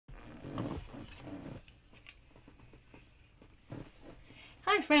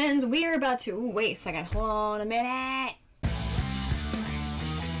Hi friends, we're about to, wait a second, hold on a minute. After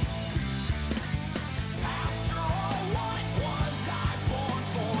all, what was I born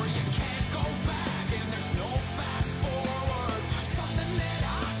for? You can't go back and there's no fast forward. Something that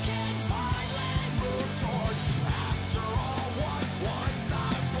I can finally move toward. After all, what was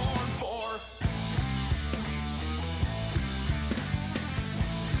I born for?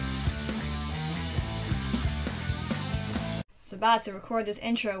 So about to record this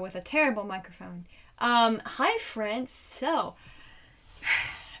intro with a terrible microphone. Hi friends, so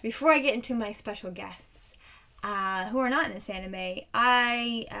before I get into my special guests, who are not in this anime,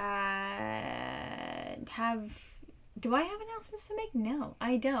 I do I have announcements to make? No,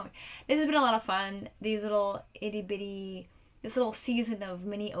 I don't. This has been a lot of fun. These little itty bitty, this little season of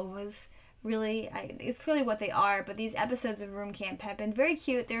mini OVAs, really, it's clearly what they are, but these episodes of Room Camp have been very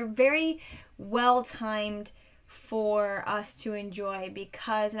cute. They're very well timed for us to enjoy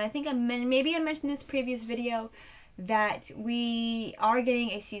because, and I think maybe I mentioned this previous video, that we are getting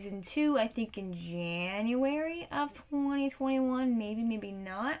a season 2, I think in January of 2021, maybe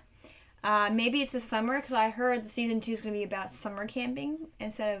not. Maybe it's a summer, because I heard the season 2 is going to be about summer camping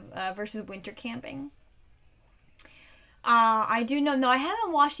instead of versus winter camping. I do know, no, I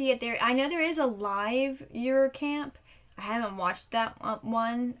haven't watched it yet. I know there is a live Euro camp. I haven't watched that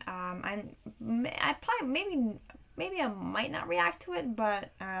one. I probably maybe I might not react to it, but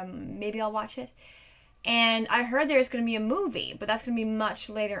maybe I'll watch it. And I heard there's going to be a movie, but that's going to be much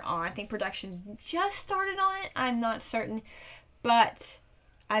later on. I think production's just started on it. I'm not certain, but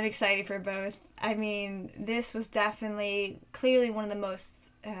I'm excited for both. I mean, this was clearly one of the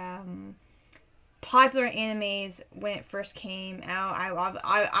most popular animes when it first came out. I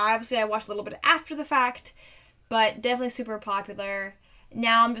obviously I watched a little bit after the fact, but definitely super popular.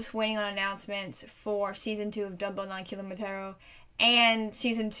 Now I'm just waiting on announcements for season 2 of Dumbo non Kilometero and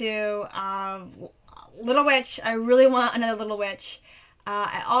season 2 of Little Witch. I really want another Little Witch.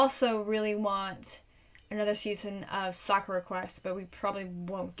 I also really want another season of Sakura Quest, but we probably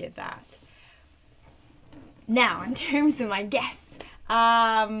won't get that. Now, in terms of my guests,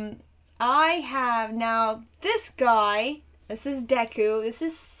 I have now this guy. This is Deku. This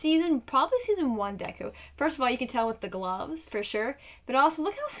is probably season 1 Deku. First of all, you can tell with the gloves, for sure. But also,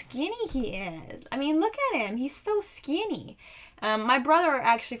 look how skinny he is. I mean, look at him. He's so skinny. My brother,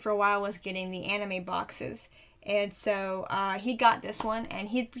 actually, for a while, was getting the anime boxes. And so, he got this one, and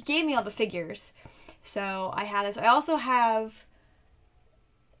he gave me all the figures. So, I had this. I also have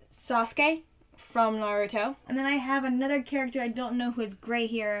Sasuke from Naruto. And then I have another character I don't know who has gray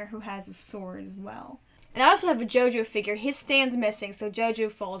hair, who has a sword as well. And I also have a JoJo figure. His stand's missing, so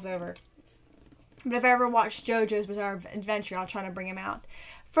JoJo falls over. But if I ever watch JoJo's Bizarre Adventure, I'll try to bring him out.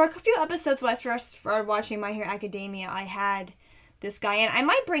 For a few episodes when I first started watching My Hero Academia, I had this guy, and I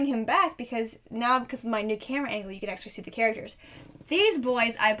might bring him back because now, because of my new camera angle, you can actually see the characters. These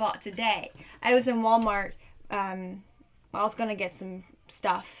boys I bought today. I was in Walmart. I was going to get some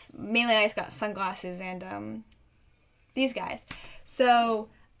stuff. Mainly I just got sunglasses and these guys. So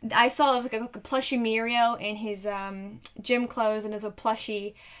I saw there was like a plushie Mirio in his gym clothes, and there's a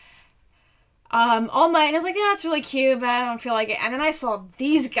plushie All Might, and I was like, yeah, that's really cute, but I don't feel like it. And then I saw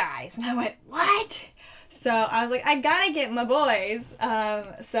these guys, and I went, what? So I was like, I gotta get my boys.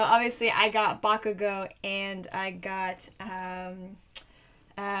 So obviously I got Bakugo, and I got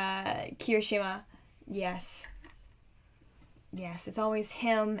Kirishima. Yes, it's always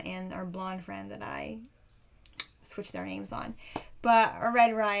him and our blonde friend that I switch their names on. But a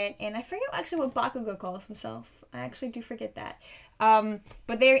Red Riot, and I forget actually what Bakugo calls himself. I actually do forget that.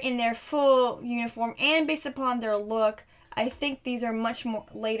 But they're in their full uniform, and based upon their look, I think these are much more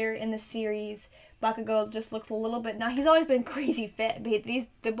later in the series. Bakugo just looks a little bit, now he's always been crazy fit, but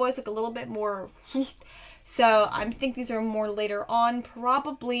the boys look a little bit more, so I think these are more later on,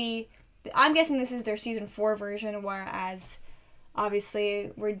 probably. I'm guessing this is their season 4 version, whereas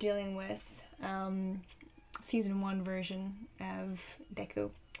obviously we're dealing with season 1 version of Deku.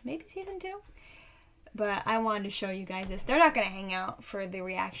 Maybe season 2? But I wanted to show you guys this. They're not going to hang out for the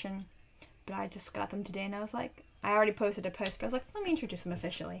reaction, but I just got them today, and I was like, I already posted a post, but I was like, let me introduce them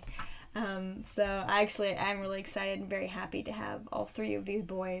officially. So I'm really excited and very happy to have all 3 of these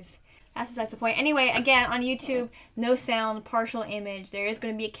boys. That's the point. Anyway, again, on YouTube, no sound, partial image. There is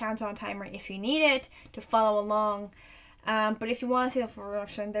going to be a countdown timer if you need it to follow along. But if you want to see the full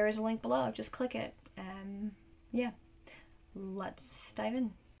reaction, there is a link below. Just click it. Yeah. Let's dive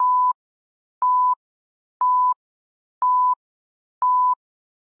in.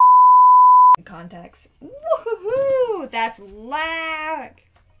 Context. Woohoo! That's loud!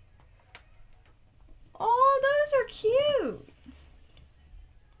 Oh, those are cute!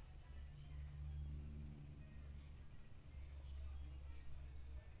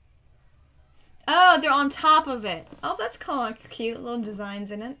 they're on top of it. Oh, that's kind of cute. Little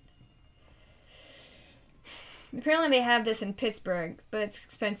designs in it. Apparently they have this in Pittsburgh, but it's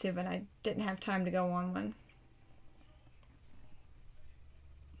expensive and I didn't have time to go on one.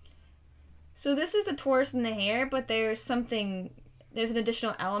 So this is the tortoise and the hare, but there's an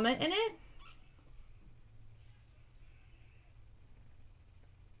additional element in it.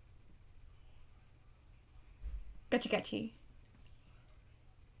 Gotcha.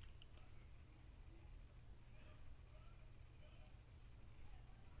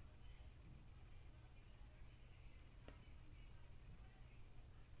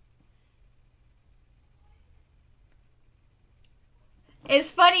 It's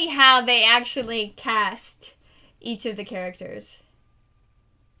funny how they actually cast each of the characters.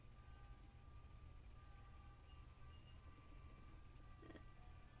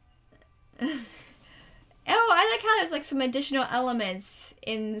 Oh, I like how there's like some additional elements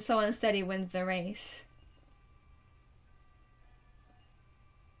in Someone Steady Wins the Race.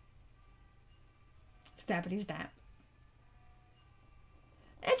 Snappity snap.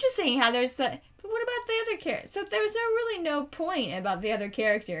 Interesting how there's but what about the other character? So there's really no point about the other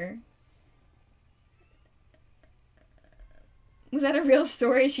character. Was that a real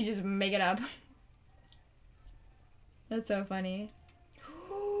story? She just make it up. That's so funny.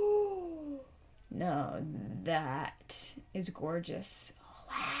 No, that is gorgeous. Oh,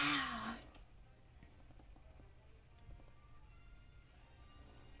 wow.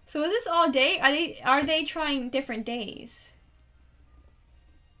 So is this all day? Are they trying different days?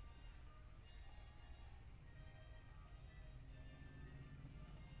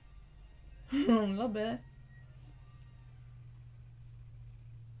 A little bit.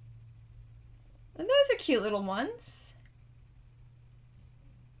 And those are cute little ones.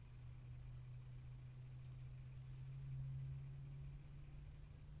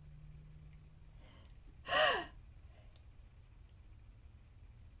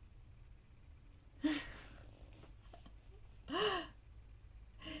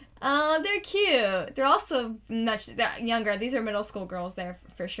 Oh, they're cute. They're also much younger. These are middle school girls there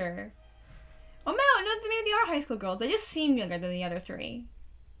for sure. Oh no, maybe they are high school girls. They just seem younger than the other three.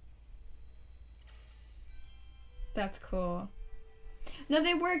 That's cool. No,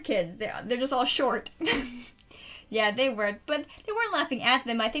 they were kids. They're just all short. Yeah, they were. But they weren't laughing at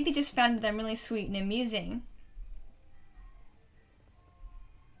them. I think they just found them really sweet and amusing.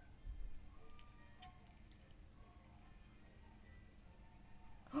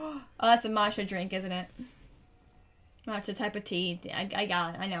 Oh, that's a matcha drink, isn't it? Matcha type of tea. I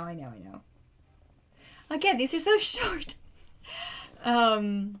got it. I know. Again, these are so short.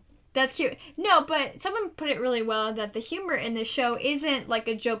 That's cute. No, but someone put it really well that the humor in the show isn't like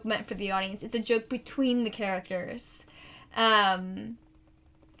a joke meant for the audience. It's a joke between the characters.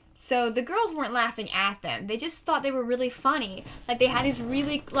 So the girls weren't laughing at them. They just thought they were really funny. Like they had these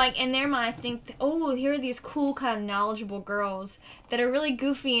really, like in their mind, I think, oh, here are these cool kind of knowledgeable girls that are really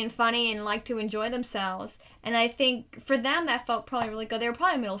goofy and funny and like to enjoy themselves. And I think for them that felt probably really good. They were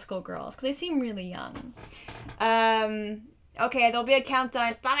probably middle school girls because they seem really young. Okay, there'll be a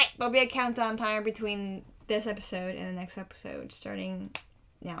countdown. Stop it! There'll be a countdown timer between this episode and the next episode starting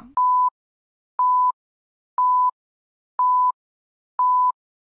now.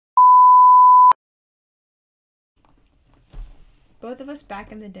 Both of us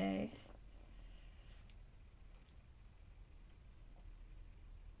back in the day.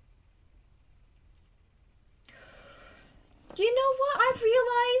 You know what I've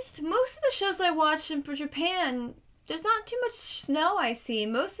realized? Most of the shows I watch in Japan, there's not too much snow I see.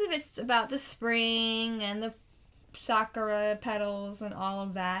 Most of it's about the spring and the sakura petals and all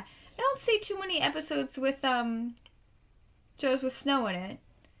of that. I don't see too many episodes with shows with snow in it.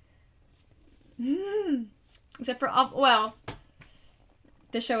 Except for well,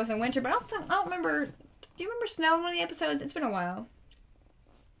 the show was in winter, but I don't remember. Do you remember snow in one of the episodes? It's been a while.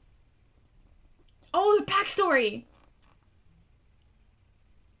 Oh, the backstory!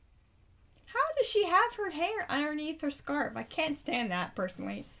 How does she have her hair underneath her scarf? I can't stand that,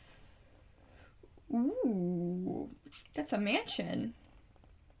 personally. Ooh, that's a mansion.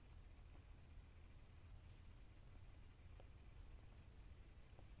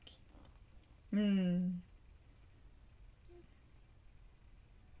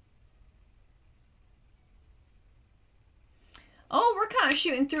 Oh, we're kind of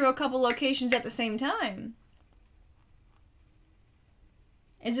shooting through a couple locations at the same time.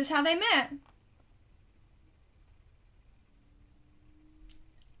 Is this how they met?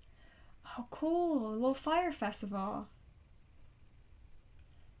 Oh, cool. A little fire festival.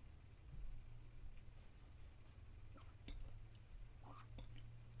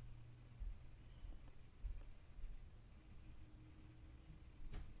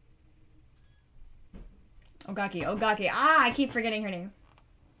 Ogaki, Ogaki. Ah, I keep forgetting her name.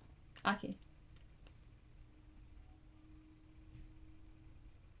 Aki.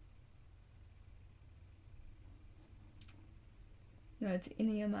 No, it's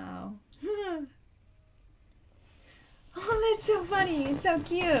Inuyamao. Oh, that's so funny. It's so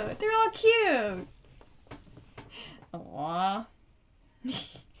cute. They're all cute. Aww.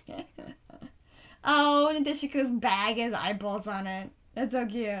 Oh, Nadeshiko's bag has eyeballs on it. That's so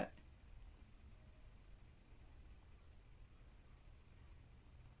cute.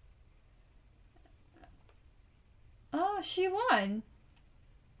 Oh, she won.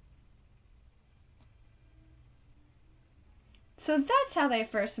 So that's how they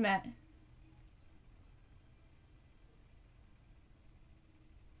first met.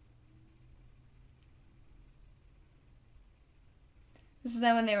 This is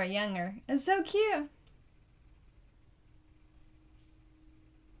them when they were younger. It's so cute.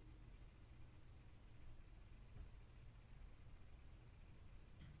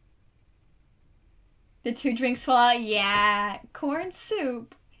 The 2 drinks fall out. Yeah. Corn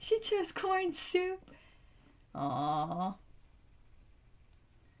soup. She chose corn soup. Aww.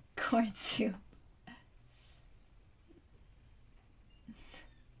 Corn soup.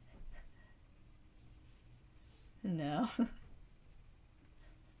 No.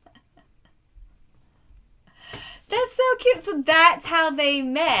 That's so cute. So that's how they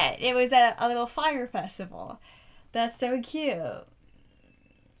met. It was at a little fire festival. That's so cute.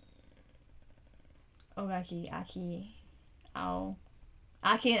 Ogaki, Aki, Ao.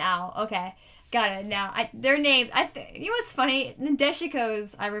 Aki and Ao. Okay. Got it. Now, their names, you know what's funny?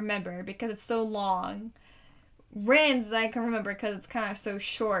 Nadeshiko's I remember because it's so long. Rin's I can remember because it's kind of so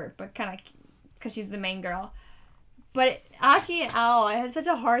short, but kind of because she's the main girl. But Aki and Ao, I had such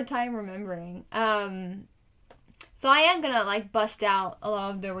a hard time remembering. So I am gonna like bust out a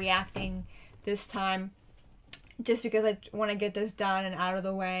lot of the reacting this time, just because I want to get this done and out of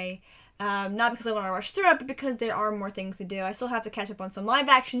the way. Not because I want to rush through it, but because there are more things to do. I still have to catch up on some live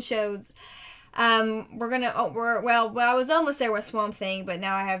action shows. I was almost there with Swamp Thing, but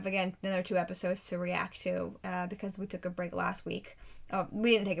now I have again another 2 episodes to react to because we took a break last week. Oh,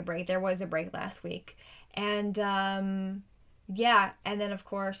 we didn't take a break. There was a break last week, and yeah, and then of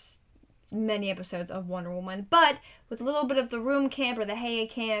course many episodes of Wonder Woman, but with a little bit of the Room Camp or the Heia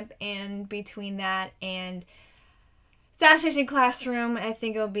Camp, and between that and Assassination Classroom, I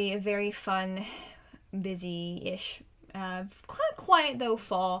think it'll be a very fun, busy-ish, kind of quiet though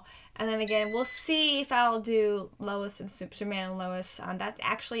fall. And then again, we'll see if I'll do Lois and Superman and Lois. That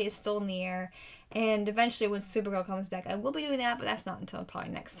actually is still in the air. And eventually when Supergirl comes back, I will be doing that, but that's not until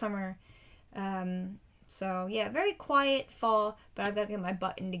probably next summer. So yeah, very quiet fall, but I've got to get my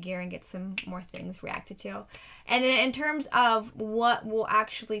butt into gear and get some more things reacted to. And then in terms of what will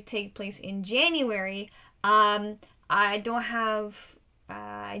actually take place in January, I don't have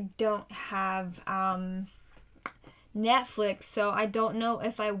Netflix, so I don't know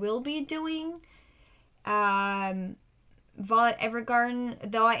if I will be doing Violet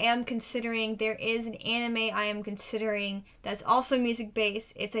Evergarden, though I am considering there is an anime I am considering that's also music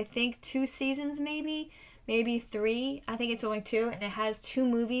based. It's I think 2 seasons maybe 3. I think it's only 2, and it has 2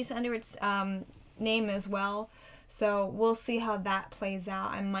 movies under its name as well. So we'll see how that plays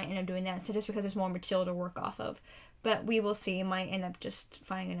out. I might end up doing that, so just because there's more material to work off of. But we will see. I might end up just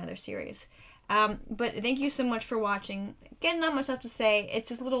finding another series. But thank you so much for watching. Again, not much left to say. It's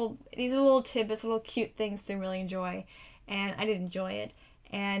just these are little tidbits, little cute things to really enjoy. And I did enjoy it.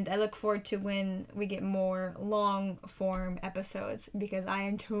 And I look forward to when we get more long form episodes, because I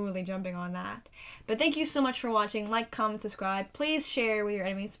am totally jumping on that. But thank you so much for watching. Like, comment, subscribe. Please share with your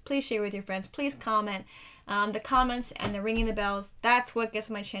enemies. Please share with your friends. Please comment. The comments and the ringing the bells, that's what gets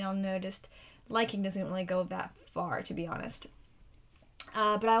my channel noticed. Liking doesn't really go that far, to be honest.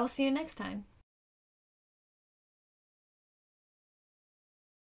 But I will see you next time.